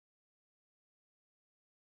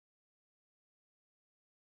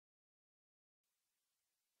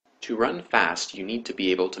To run fast, you need to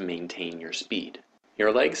be able to maintain your speed.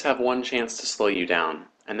 Your legs have one chance to slow you down,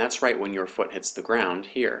 and that's right when your foot hits the ground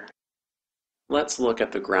here. Let's look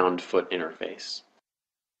at the ground-foot interface.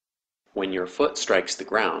 When your foot strikes the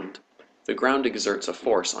ground exerts a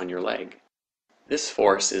force on your leg. This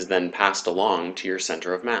force is then passed along to your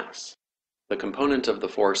center of mass. The component of the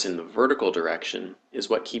force in the vertical direction is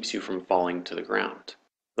what keeps you from falling to the ground.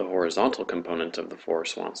 The horizontal component of the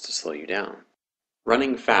force wants to slow you down.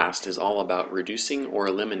 Running fast is all about reducing or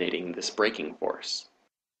eliminating this braking force.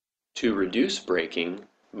 To reduce braking,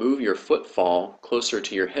 move your footfall closer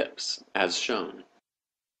to your hips, as shown.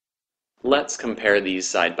 Let's compare these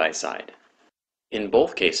side by side. In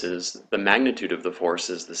both cases, the magnitude of the force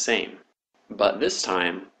is the same, but this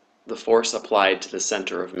time, the force applied to the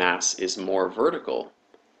center of mass is more vertical,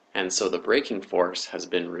 and so the braking force has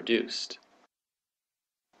been reduced.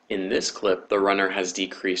 In this clip, the runner has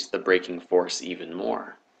decreased the braking force even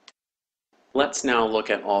more. Let's now look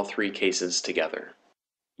at all three cases together.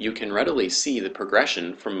 You can readily see the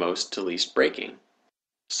progression from most to least braking.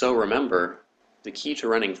 So remember, the key to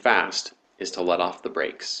running fast is to let off the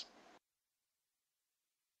brakes.